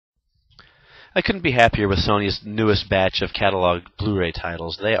I couldn't be happier with Sony's newest batch of catalog Blu-ray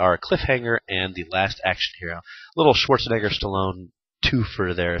titles. They are Cliffhanger and The Last Action Hero. Little Schwarzenegger-Stallone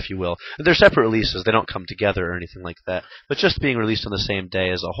twofer there, if you will. They're separate releases. They don't come together or anything like that. But just being released on the same day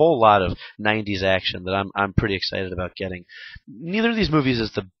is a whole lot of 90s action that I'm pretty excited about getting. Neither of these movies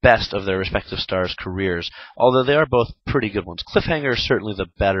is the best of their respective stars' careers, although they are both pretty good ones. Cliffhanger is certainly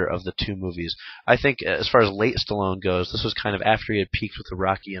the better of the two movies. I think as far as late Stallone goes, this was kind of after he had peaked with the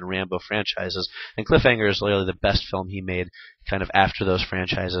Rocky and Rambo franchises, and Cliffhanger is really the best film he made kind of after those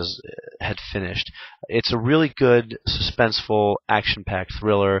franchises had finished. It's a really good, suspenseful, action-packed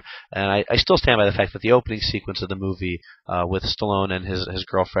thriller, and I still stand by the fact that the opening sequence of the movie with Stallone and his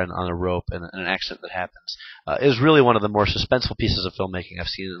girlfriend on a rope and an accident that happens is really one of the more suspenseful pieces of filmmaking I've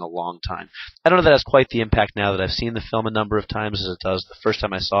seen in a long time. I don't know that it has quite the impact now that I've seen the film a number of times as it does the first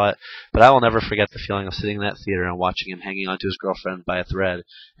time I saw it, but I will never forget the feeling of sitting in that theater and watching him hanging onto his girlfriend by a thread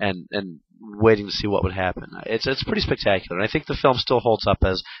and waiting to see what would happen. It's pretty spectacular, and I think the film still holds up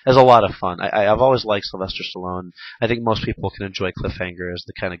as a lot of fun. I've always liked Sylvester Stallone. I think most people can enjoy Cliffhanger as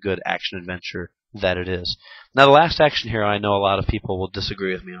the kind of good action-adventure that it is. Now, The Last Action Hero, I know a lot of people will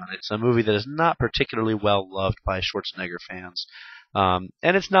disagree with me on. It's a movie that is not particularly well loved by Schwarzenegger fans, and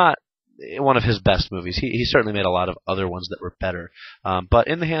it's not one of his best movies. He certainly made a lot of other ones that were better. But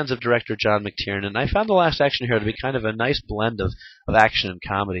in the hands of director John McTiernan, I found The Last Action Hero to be kind of a nice blend of action and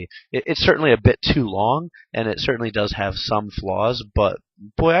comedy. It's certainly a bit too long, and it certainly does have some flaws, but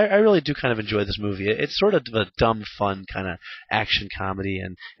boy, I really do kind of enjoy this movie. It's sort of a dumb, fun kind of action comedy,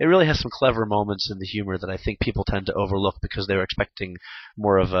 and it really has some clever moments in the humor that I think people tend to overlook because they were expecting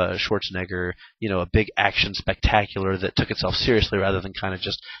more of a Schwarzenegger, a big action spectacular that took itself seriously rather than kind of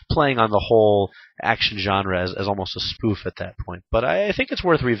just playing on the whole action genre as almost a spoof at that point. But I think it's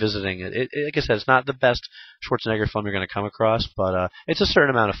worth revisiting. Like I said, it's not the best Schwarzenegger film you're going to come across, but it's a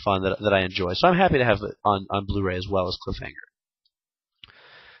certain amount of fun that I enjoy. So I'm happy to have it on Blu-ray as well as Cliffhanger.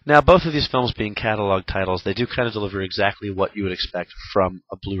 Now, both of these films being catalog titles, they do kind of deliver exactly what you would expect from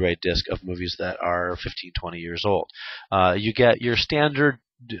a Blu-ray disc of movies that are 15, 20 years old. You get your standard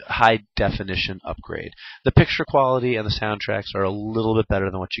high-definition upgrade. The picture quality and the soundtracks are a little bit better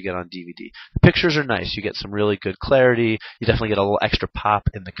than what you get on DVD. The pictures are nice. You get some really good clarity. You definitely get a little extra pop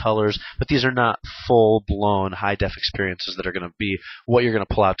in the colors, but these are not full-blown high-def experiences that are going to be what you're going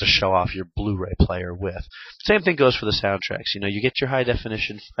to pull out to show off your Blu-ray player with. Same thing goes for the soundtracks. You get your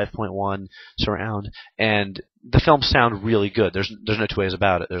high-definition 5.1 surround, and the films sound really good. There's no two ways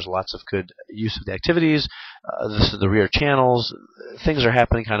about it. There's lots of good use of the activities, the rear channels. Things are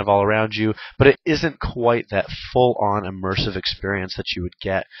happening kind of all around you, but it isn't quite that full-on immersive experience that you would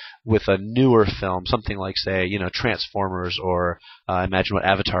get with a newer film, something like, say, Transformers, or imagine what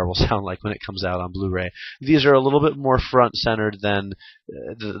Avatar will sound like when it comes out on Blu-ray. These are a little bit more front-centered than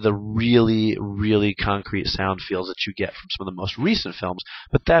the really, really concrete sound feels that you get from some of the most recent films.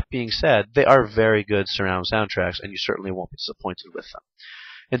 But that being said, they are very good surround soundtracks, and you certainly won't be disappointed with them.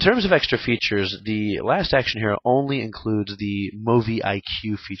 In terms of extra features, The Last Action Hero only includes the Movie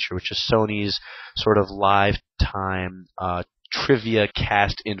IQ feature, which is Sony's sort of live-time trivia,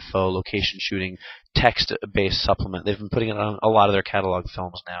 cast info, location shooting, text-based supplement. They've been putting it on a lot of their catalog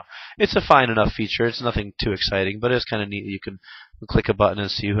films now. It's a fine enough feature. It's nothing too exciting, but it's kind of neat. You can click a button and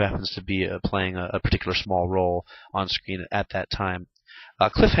see who happens to be playing a particular small role on screen at that time.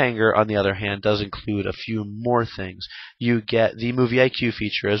 Cliffhanger, on the other hand, does include a few more things. You get the Movie IQ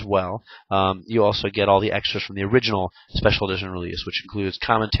feature as well. You also get all the extras from the original special edition release, which includes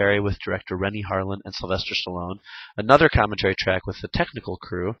commentary with director Renny Harlin and Sylvester Stallone, another commentary track with the technical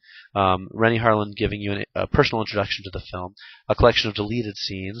crew, Renny Harlin giving you a personal introduction to the film, a collection of deleted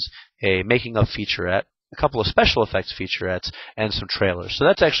scenes, a making-of featurette, a couple of special effects featurettes, and some trailers. So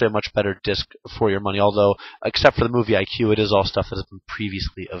that's actually a much better disc for your money, although, except for the Movie IQ, it is all stuff that has been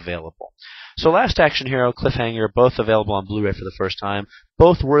previously available. So Last Action Hero, Cliffhanger, both available on Blu-ray for the first time.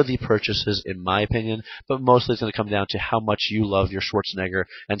 Both worthy purchases, in my opinion, but mostly it's going to come down to how much you love your Schwarzenegger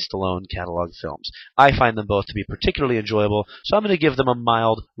and Stallone catalog films. I find them both to be particularly enjoyable, so I'm going to give them a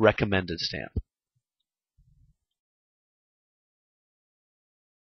mild recommended stamp.